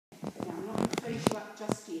up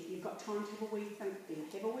just yet. You've got time to have a wee think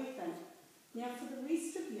there. Have a wee think. Now for the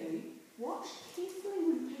rest of you, watch carefully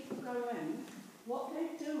when people go in, what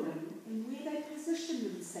they're doing and where they position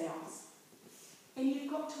themselves. And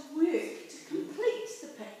you've got to work to complete the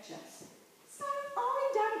picture. So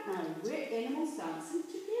I don't know, we're animals dancing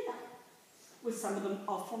together. With some of them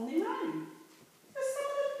off on their own. With some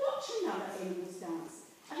of them watching other animals dance.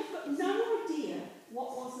 And you've got no idea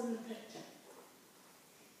what was in the picture.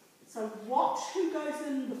 So watch who goes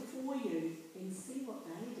in before you and see what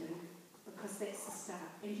they do, because that's the start.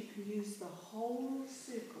 And you can use the whole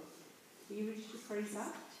circle. Are you ready to freeze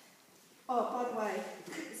up? Oh, by the way,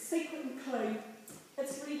 secret and clue,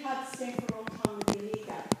 it's really hard to stand for a long time with your leg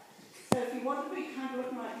up. So if you want to be kind of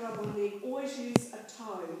looking like you have one leg, always use a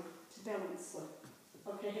toe to balance with.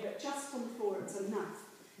 Okay, have it just on the floor, it's enough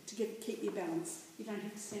to keep your balance. You don't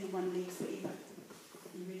have to stand on one leg forever.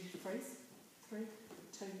 Are you ready to freeze? 3,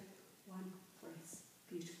 2, 1, freeze.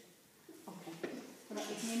 Beautiful. Okay. Put up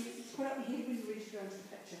your hand when you're ready to go into the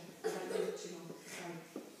picture. I don't leave it too long. So,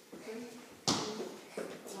 3, 2,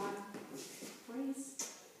 1, freeze.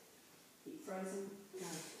 Keep frozen. Go.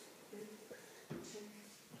 3, 2,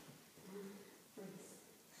 1, freeze.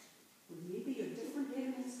 Remember your different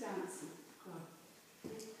animals dancing. Go.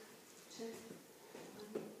 3, 2,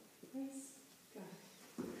 1, freeze. Go.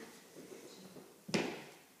 2,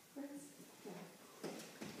 freeze. Go.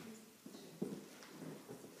 2,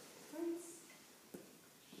 freeze.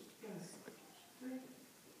 Go. 3,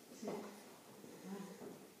 2, 1,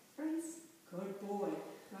 freeze. Good boy.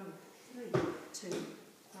 Go. 3, 2,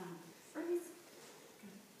 1, freeze. Go.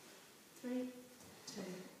 3, 2,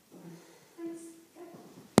 1, freeze. Go.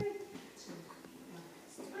 3, 2,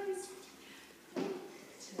 1, freeze. 3,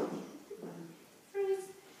 2, 1, freeze.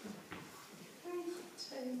 3,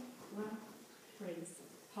 2, 1, freeze.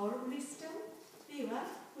 Hold it really still. There you are.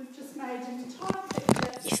 We've just made an entire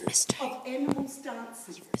picture You've missed 2. of animals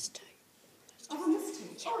dancing. You've missed 2. Oh, I missed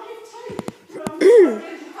 2. Oh, I have 2. From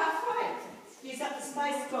halfway. Use up the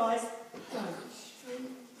space, guys. Go. 3, 2,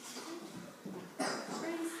 1,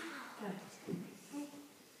 freeze. Go. 3,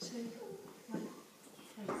 2, 1,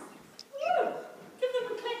 freeze. Woo! Give them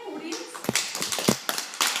a clap, audience.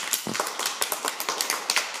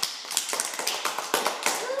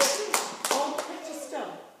 Hold the picture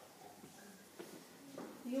still.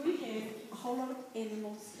 Here we have a whole lot of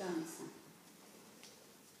animals dancing.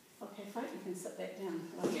 Okay, folk, you can sit back down.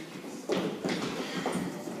 Lovely.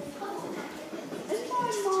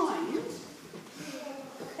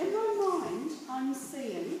 In my mind, I'm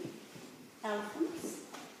seeing elephants,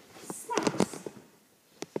 snakes,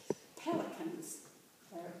 pelicans,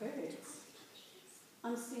 they're birds.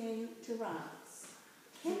 I'm seeing giraffes,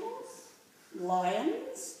 camels,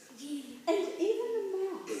 lions, and even a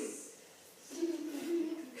mouse.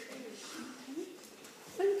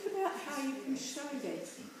 Think about how you can show that.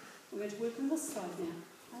 We're going to work on this side now.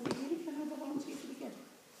 Are you ready? Can I have a volunteer to begin?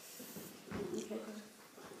 Okay, go.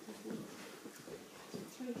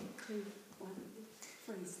 3, 2, 1,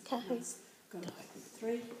 freeze. Okay. Nice. Go.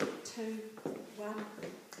 3, 2, 1,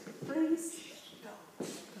 freeze. Go.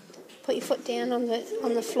 Put your foot down on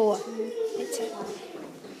the floor. That's it.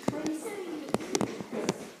 Freeze.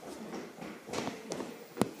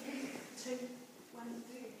 2, 1,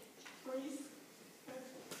 freeze. Go.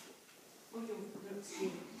 Oh, your ribs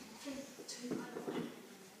here. 3, 2, 1,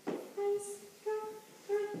 freeze. Go.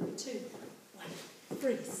 3, 2, 1,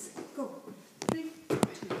 freeze. Go. 3, 2,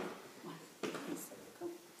 1, freeze. Go.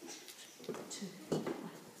 2,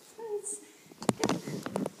 1, freeze. Go.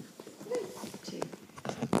 3, 2,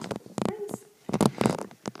 1, freeze.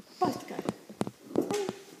 Both go. 3,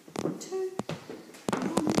 2, 1,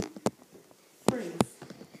 freeze.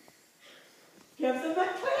 Give them a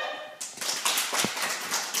clap.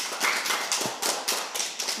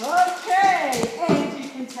 Okay, and you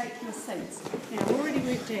can take your seats. Now, I've already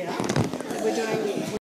worked out that we're doing